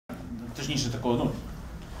точніше такого,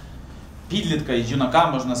 підлітка і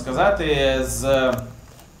юнака, можна сказати, з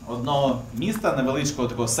одного міста, невеличкого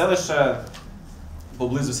такого селища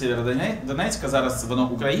поблизу Сєвєродонецька. Зараз воно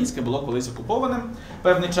українське, було колись окуповане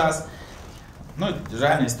певний час.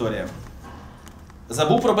 Реальна історія.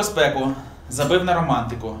 Забув про безпеку, забив на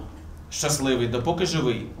романтику. Щасливий, допоки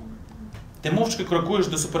живий. Ти мовчки крокуєш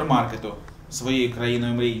до супермаркету своєю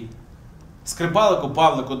країною мрій. Скрипалику,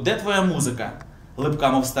 Павлику, де твоя музика?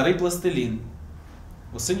 Липка, мов старий пластилін.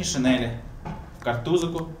 У синій шинелі, в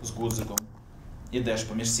картузику з гудзиком. Ідеш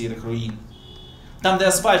поміж сірих руїн. Там, де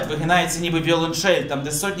асфальт вигинається ніби віолончель, там,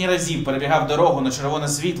 де сотні разів перебігав дорогу на червоне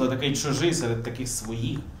світло, такий чужий серед таких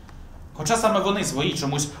своїх. Хоча саме вони свої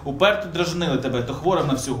чомусь уперто дражнили тебе, то хворим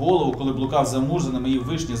на всю голову, коли блукав замурзаними і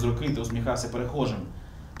вишні з руки, ти усміхався перехожим.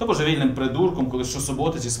 То божевільним придурком, коли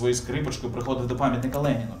щосуботи зі своєю скрипочкою приходив до пам'ятника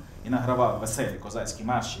Леніну і награвав веселі козацькі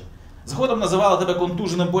марші. Згодом називали тебе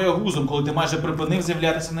контуженим боягузом, коли ти майже припинив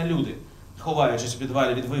з'являтися на люди, ховаючись у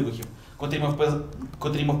підвалі від вибухів,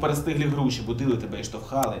 котрі, мов перестиглі груші, будили тебе і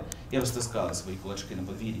штовхали, і розтискали свої кулачки на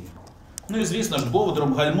подвір'ї. І, звісно ж,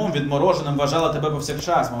 бовдром, гальмом відмороженим вважала тебе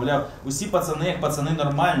повсякчас. Мовляв, усі пацани, як пацани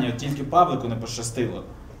нормальні, от тільки Павлику не пощастило.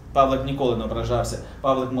 Павлик ніколи не ображався.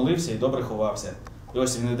 Павлик молився і добре ховався. І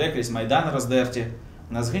ось він іде крізь майдани роздерті,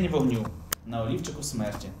 на згині вогню, на олівчику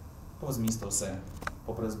смерті. Повз місто все,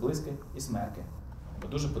 попри зблиски і смерки. Бо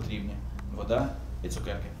дуже потрібні вода і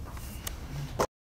цукерки.